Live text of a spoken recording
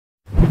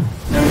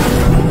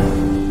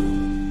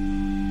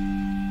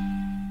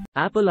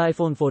Apple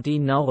iPhone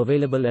 14 now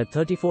available at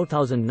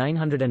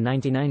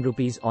 34,999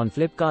 rupees on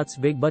Flipkart's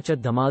Big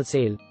Bachat Dhamal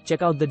sale.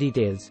 Check out the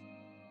details.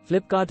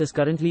 Flipkart is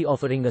currently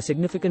offering a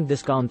significant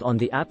discount on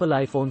the Apple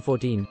iPhone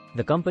 14,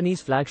 the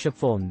company's flagship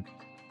phone.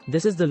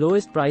 This is the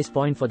lowest price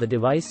point for the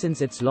device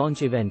since its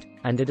launch event,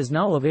 and it is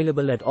now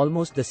available at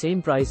almost the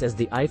same price as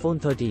the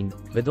iPhone 13,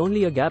 with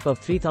only a gap of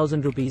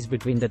 3,000 rupees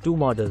between the two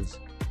models.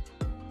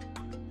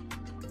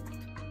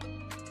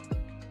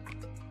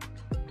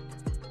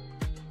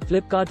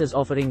 Flipkart is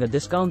offering a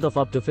discount of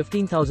up to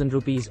 15,000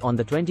 rupees on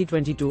the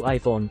 2022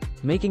 iPhone,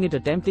 making it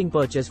a tempting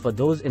purchase for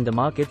those in the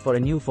market for a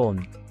new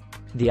phone.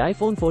 The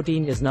iPhone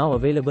 14 is now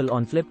available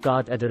on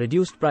Flipkart at a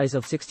reduced price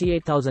of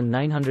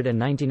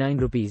 68,999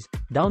 rupees,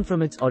 down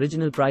from its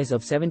original price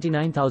of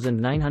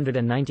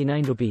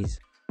 79,999 rupees.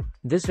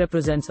 This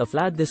represents a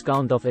flat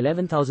discount of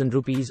 11,000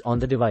 rupees on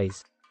the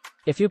device.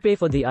 If you pay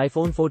for the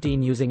iPhone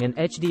 14 using an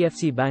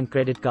HDFC Bank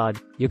credit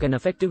card, you can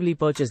effectively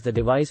purchase the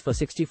device for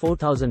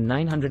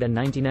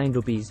 64,999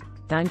 rupees,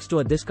 thanks to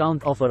a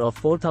discount offer of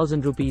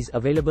 4,000 rupees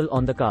available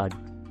on the card.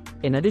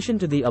 In addition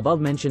to the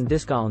above-mentioned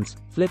discounts,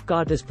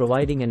 Flipkart is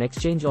providing an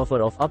exchange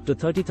offer of up to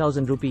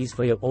 30,000 rupees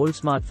for your old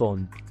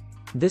smartphone.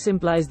 This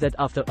implies that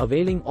after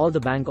availing all the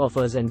bank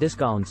offers and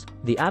discounts,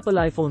 the Apple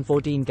iPhone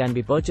 14 can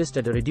be purchased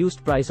at a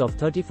reduced price of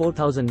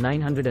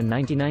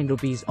 34,999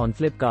 rupees on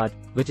Flipkart,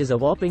 which is a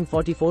whopping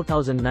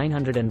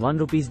 44,901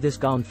 rupees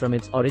discount from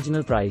its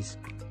original price.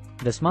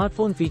 The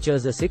smartphone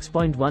features a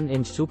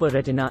 6.1-inch Super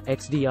Retina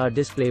XDR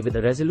display with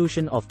a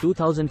resolution of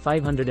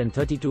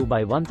 2532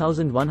 by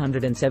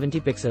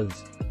 1170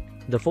 pixels.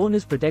 The phone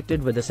is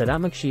protected with a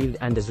ceramic shield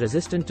and is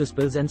resistant to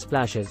spills and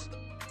splashes.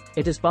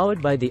 It is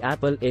powered by the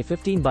Apple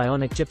A15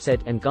 Bionic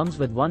chipset and comes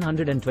with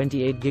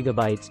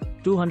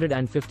 128GB,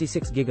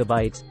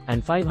 256GB,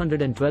 and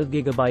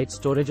 512GB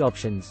storage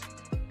options.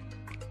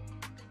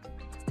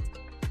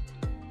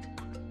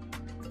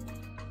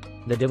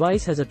 The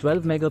device has a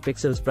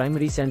 12MP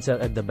primary sensor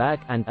at the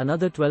back and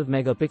another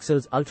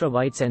 12MP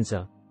ultra-wide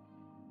sensor.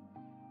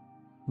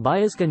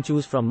 Buyers can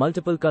choose from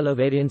multiple color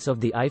variants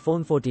of the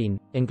iPhone 14,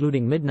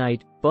 including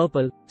Midnight,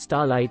 Purple,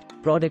 Starlight,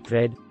 Product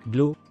Red,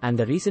 Blue, and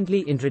the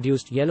recently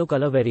introduced yellow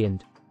color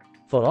variant.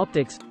 For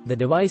optics, the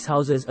device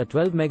houses a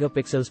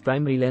 12MP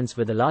primary lens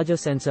with a larger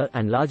sensor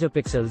and larger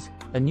pixels,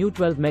 a new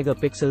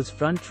 12MP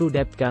front true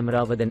depth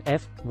camera with an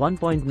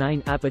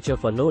f1.9 aperture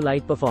for low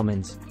light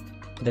performance.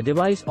 The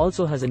device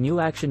also has a new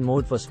action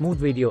mode for smooth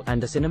video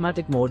and a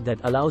cinematic mode that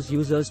allows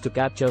users to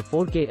capture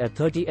 4K at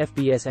 30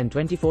 FPS and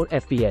 24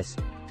 FPS.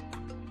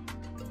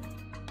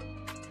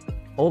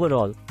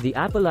 Overall, the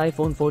Apple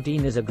iPhone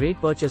 14 is a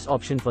great purchase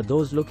option for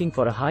those looking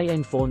for a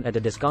high-end phone at a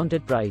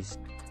discounted price.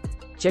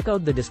 Check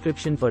out the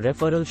description for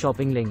referral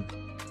shopping link.